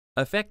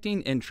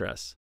Affecting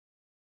interests.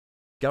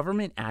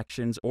 Government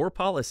actions or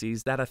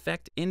policies that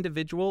affect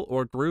individual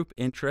or group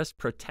interests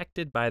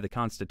protected by the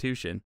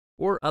Constitution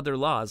or other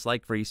laws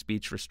like free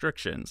speech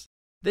restrictions.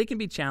 They can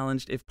be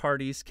challenged if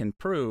parties can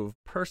prove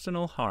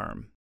personal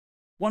harm.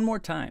 One more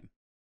time.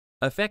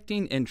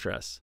 Affecting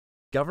interests.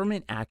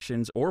 Government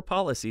actions or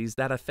policies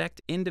that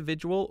affect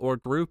individual or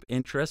group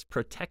interests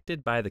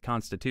protected by the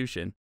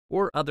Constitution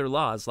or other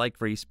laws like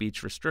free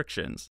speech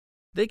restrictions.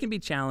 They can be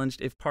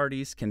challenged if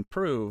parties can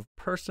prove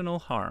personal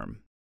harm.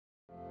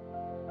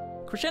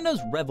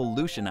 Crescendo's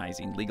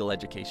revolutionizing legal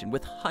education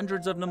with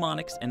hundreds of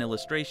mnemonics and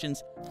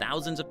illustrations,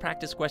 thousands of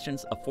practice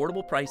questions,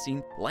 affordable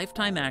pricing,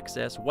 lifetime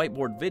access,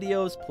 whiteboard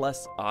videos,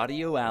 plus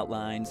audio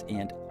outlines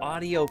and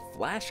audio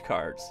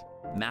flashcards.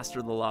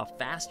 Master the law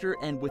faster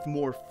and with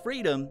more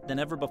freedom than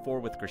ever before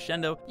with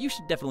Crescendo. You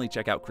should definitely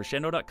check out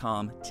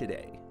crescendo.com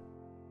today.